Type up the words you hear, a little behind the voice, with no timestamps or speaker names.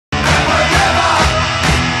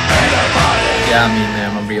Yeah, I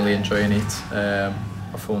mean, I'm really enjoying it. I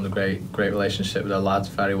formed a great relationship with the lads,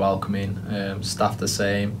 very welcoming, staff the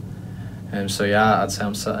same. So yeah, I'd say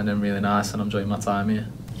I'm settling in really nice and I'm enjoying my time here.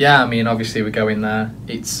 Yeah, I mean, obviously we go in there,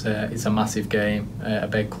 it's a massive game, a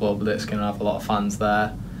big club that's going to have a lot of fans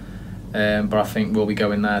there. But I think we'll be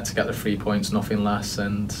going there to get the 3 points, nothing less.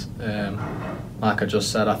 And like I just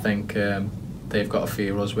said, I think they've got to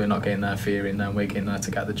fear us. We're not getting there fearing them. We're getting there to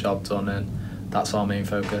get the job done, and that's our main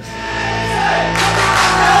focus.